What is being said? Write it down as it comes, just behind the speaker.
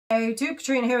Hey YouTube,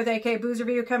 Katrina here with AK Booze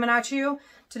Review coming at you.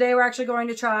 Today we're actually going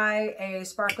to try a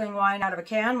sparkling wine out of a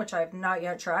can, which I have not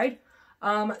yet tried.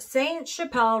 St.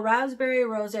 Chapelle Raspberry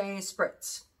Rosé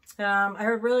Spritz. I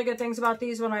heard really good things about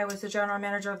these when I was the general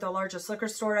manager of the largest liquor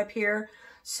store up here.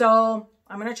 So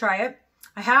I'm going to try it.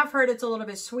 I have heard it's a little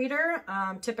bit sweeter.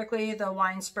 Typically the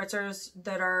wine spritzers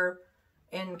that are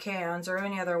in cans or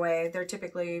any other way, they're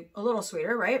typically a little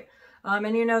sweeter, right?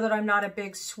 And you know that I'm not a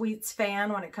big sweets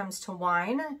fan when it comes to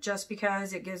wine, just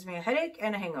because it gives me a headache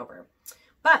and a hangover.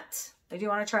 But I do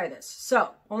want to try this.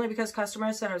 So, only because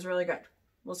customers said it was really good.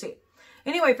 We'll see.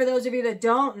 Anyway, for those of you that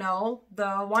don't know,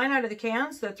 the wine out of the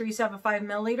cans, the 375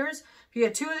 milliliters, if you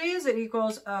get 2 of these, it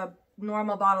equals a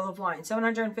normal bottle of wine,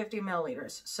 750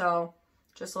 milliliters. So,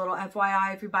 just a little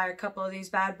FYI, if you buy a couple of these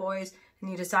bad boys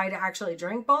and you decide to actually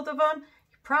drink both of them,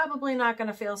 probably not going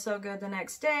to feel so good the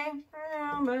next day,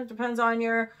 but it depends on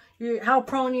how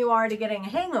prone you are to getting a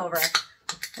hangover.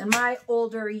 In my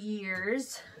older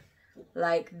years,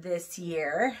 like this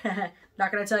year,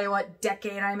 not going to tell you what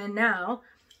decade I'm in now,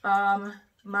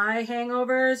 my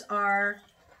hangovers are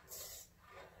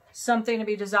something to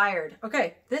be desired.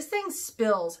 Okay, this thing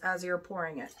spills as you're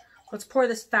pouring it. Let's pour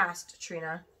this fast,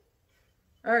 Trina.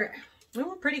 Okay,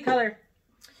 ooh, pretty color.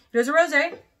 Here's a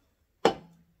rosé.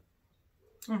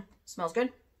 Smells good.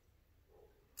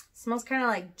 Smells kind of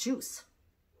like juice.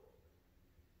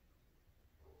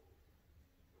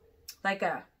 Like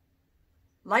a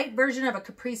light version of a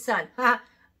Capri Sun.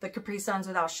 The Capri Suns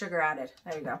without sugar added.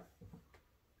 There you go.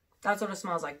 That's what it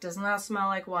smells like. Does not smell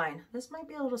like wine. This might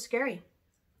be a little scary.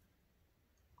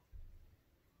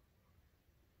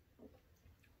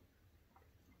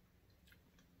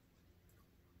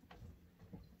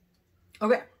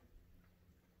 Okay.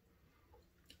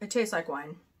 It tastes like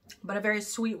wine, but a very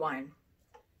sweet wine.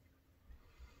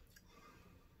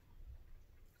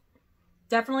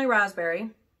 Definitely raspberry.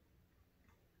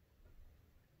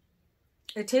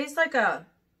 It tastes like a,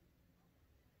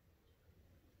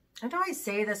 I know I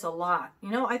say this a lot. You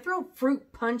know, I throw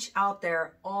fruit punch out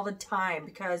there all the time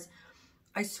because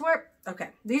I swear, okay,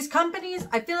 these companies,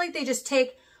 I feel like they just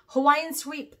take Hawaiian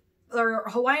sweet or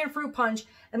Hawaiian fruit punch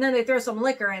and then they throw some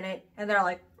liquor in it and they're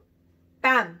like,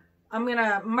 bam. I'm going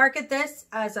to market this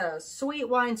as a sweet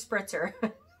wine spritzer.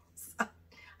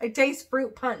 I taste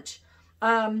fruit punch.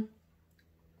 I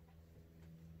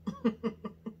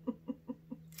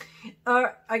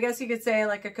guess you could say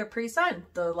like a Capri Sun,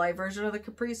 the light version of the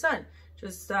Capri Sun.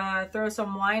 Just throw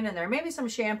some wine in there, maybe some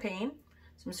champagne,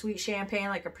 some sweet champagne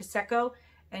like a Prosecco,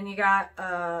 and you got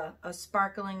a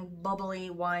sparkling, bubbly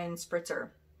wine spritzer.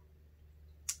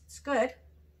 It's good.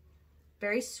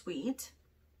 Very sweet.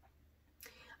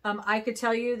 I could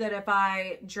tell you that if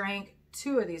I drank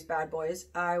 2 of these bad boys,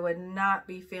 I would not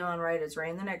be feeling right as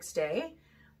rain the next day.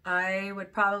 I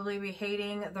would probably be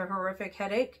hating the horrific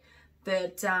headache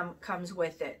that comes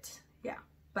with it. Yeah,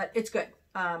 but it's good.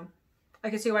 I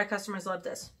can see why customers love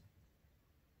this.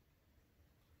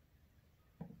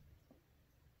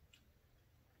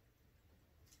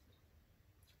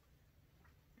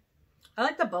 I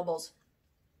like the bubbles.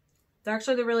 They're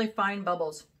actually the really fine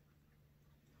bubbles.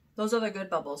 Those are the good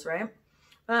bubbles, right?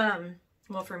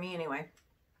 Well, for me anyway.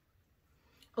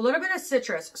 A little bit of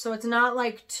citrus, so it's not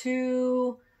like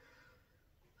too,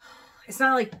 it's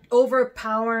not like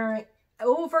overpowering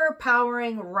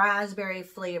raspberry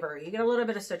flavor. You get a little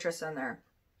bit of citrus in there.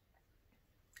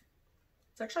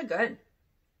 It's actually good.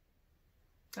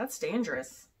 That's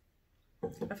dangerous.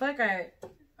 I feel like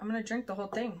I'm going to drink the whole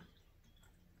thing.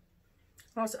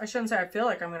 Well, I shouldn't say I feel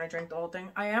like I'm going to drink the whole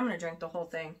thing. I am going to drink the whole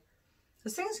thing.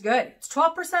 This thing's good. It's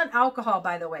 12% alcohol,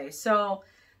 by the way. So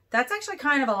that's actually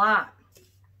kind of a lot.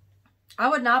 I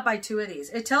would not buy 2 of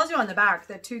these. It tells you on the back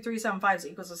that 2 375s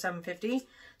equals to 750.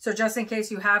 So just in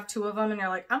case you have 2 of them and you're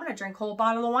like, I'm going to drink a whole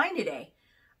bottle of wine today.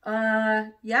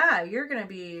 Yeah, you're going to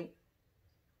be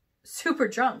super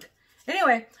drunk.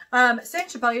 Anyway, St.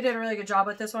 Chapelle, you did a really good job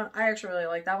with this one. I actually really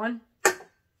like that one.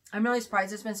 I'm really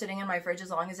surprised it's been sitting in my fridge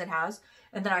as long as it has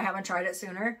and that I haven't tried it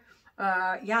sooner.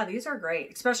 Yeah, these are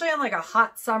great, especially on like a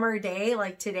hot summer day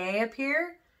like today up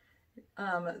here.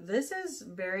 This is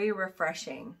very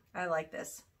refreshing. I like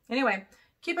this. Anyway,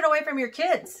 keep it away from your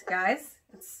kids, guys.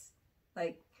 It's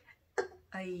like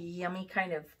a yummy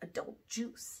kind of adult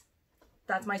juice.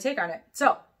 That's my take on it.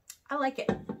 So, I like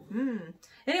it.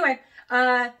 Anyway,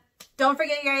 don't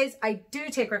forget, you guys, I do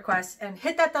take requests, and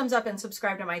hit that thumbs up and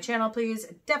subscribe to my channel, please.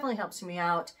 It definitely helps me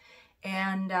out.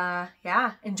 And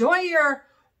yeah, enjoy your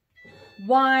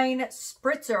wine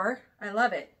spritzer. I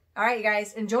love it. All right, you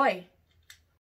guys, enjoy.